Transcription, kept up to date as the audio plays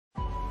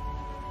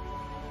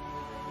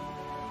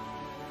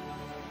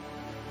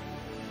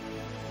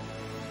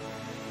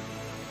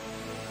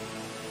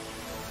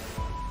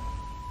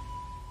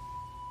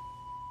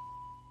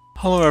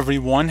Hello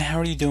everyone, how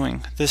are you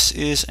doing? This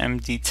is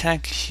MD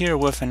Tech here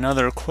with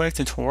another quick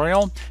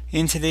tutorial.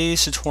 In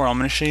today's tutorial, I'm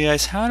going to show you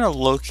guys how to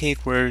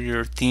locate where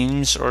your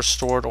themes are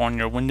stored on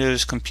your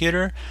Windows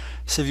computer.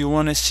 So if you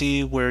want to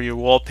see where your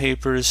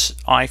wallpapers,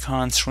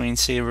 icons,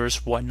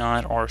 screensavers,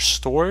 whatnot are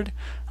stored,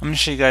 I'm going to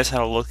show you guys how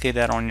to locate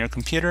that on your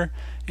computer,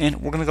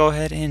 and we're going to go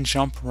ahead and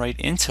jump right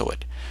into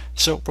it.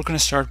 So we're going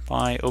to start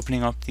by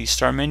opening up the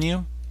Start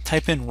menu,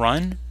 type in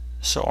Run,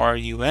 so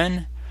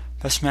R-U-N.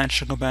 Best match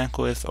to go back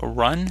with a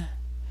Run.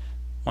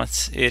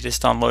 Once it is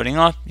done loading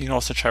up, you can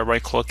also try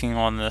right clicking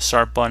on the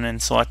Start button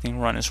and selecting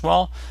Run as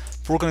well.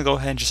 But we're going to go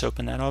ahead and just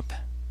open that up.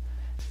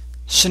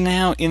 So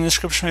now in the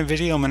description of my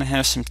video, I'm going to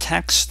have some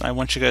text. I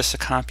want you guys to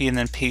copy and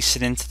then paste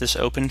it into this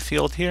open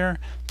field here.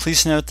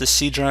 Please note the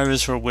C drive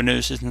is where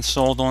Windows is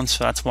installed on,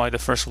 so that's why the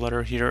first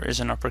letter here is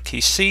an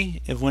uppercase C.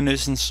 If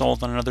Windows is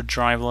installed on another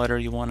drive letter,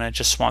 you want to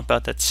just swap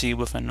out that C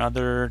with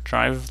another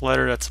drive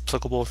letter that's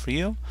applicable for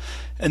you.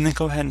 And then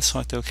go ahead and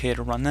select OK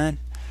to run that.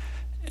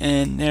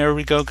 And there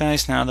we go,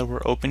 guys. Now that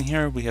we're open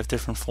here, we have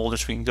different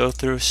folders we can go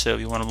through. So if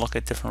you want to look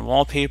at different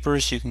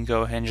wallpapers, you can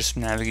go ahead and just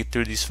navigate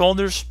through these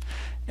folders.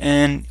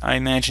 And I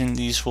imagine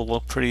these will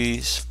look pretty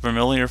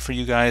familiar for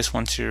you guys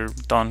once you're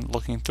done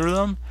looking through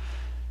them.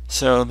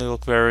 So they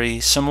look very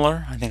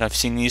similar. I think I've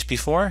seen these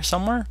before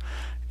somewhere.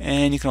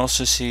 And you can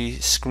also see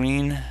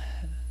screen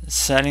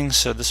settings.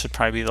 So this would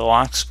probably be the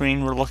lock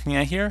screen we're looking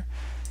at here.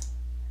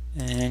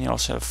 And you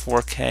also have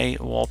 4K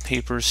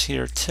wallpapers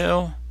here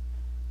too.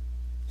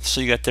 So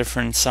you got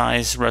different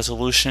size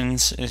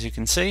resolutions, as you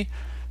can see.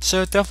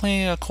 So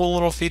definitely a cool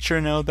little feature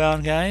to know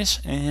about,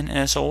 guys. And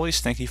as always,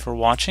 thank you for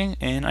watching,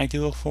 and I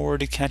do look forward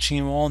to catching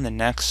you all in the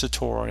next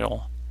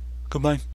tutorial. Goodbye.